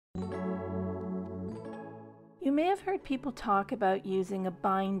You may have heard people talk about using a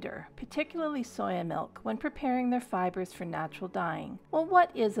binder, particularly soya milk, when preparing their fibers for natural dyeing. Well,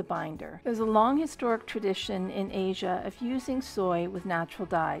 what is a binder? There's a long historic tradition in Asia of using soy with natural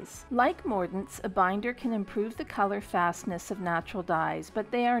dyes. Like mordants, a binder can improve the color fastness of natural dyes,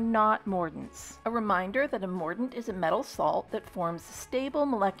 but they are not mordants. A reminder that a mordant is a metal salt that forms stable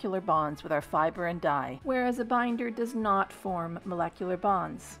molecular bonds with our fiber and dye, whereas a binder does not form molecular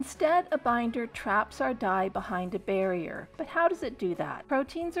bonds. Instead, a binder traps our dye behind a barrier. But how does it do that?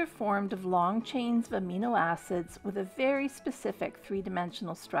 Proteins are formed of long chains of amino acids with a very specific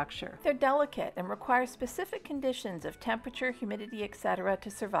three-dimensional structure. They're delicate and require specific conditions of temperature, humidity, etc.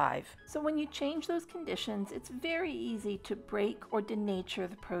 to survive. So when you change those conditions, it's very easy to break or denature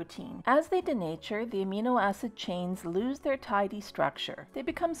the protein. As they denature, the amino acid chains lose their tidy structure. They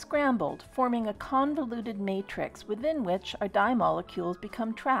become scrambled, forming a convoluted matrix within which our dye molecules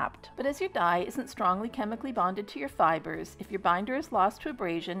become trapped. But as your dye isn't strongly chemically bonded to your fibers, if your binder is lost to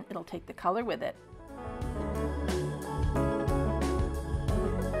abrasion, it'll take the color with it.